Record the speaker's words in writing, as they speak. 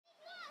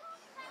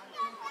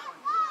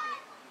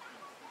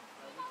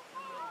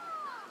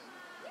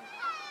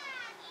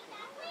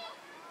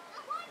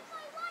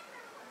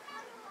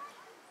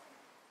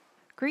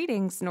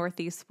Greetings,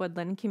 Northeast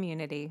Woodland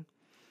community.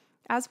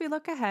 As we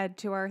look ahead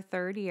to our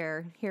third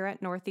year here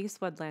at Northeast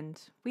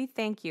Woodland, we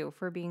thank you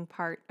for being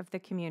part of the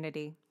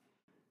community.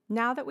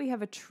 Now that we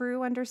have a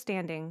true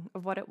understanding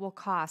of what it will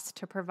cost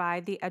to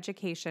provide the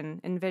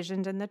education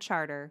envisioned in the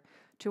Charter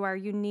to our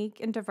unique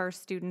and diverse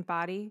student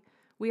body,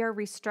 we are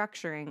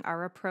restructuring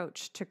our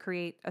approach to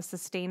create a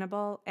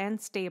sustainable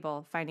and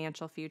stable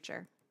financial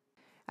future.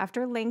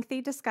 After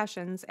lengthy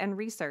discussions and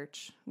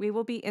research, we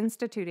will be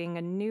instituting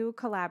a new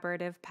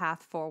collaborative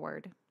path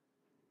forward.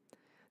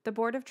 The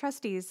Board of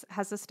Trustees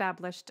has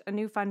established a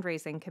new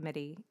fundraising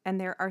committee,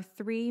 and there are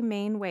three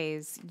main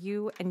ways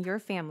you and your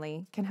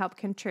family can help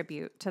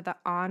contribute to the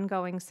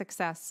ongoing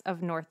success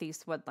of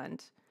Northeast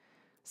Woodland: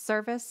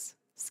 service,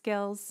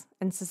 skills,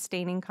 and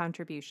sustaining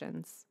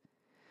contributions.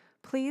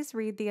 Please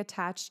read the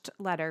attached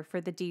letter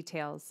for the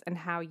details and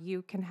how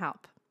you can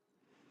help.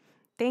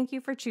 Thank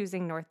you for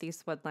choosing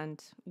Northeast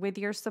Woodland. With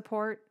your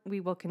support, we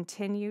will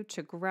continue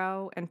to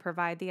grow and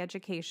provide the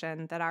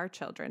education that our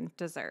children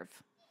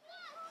deserve.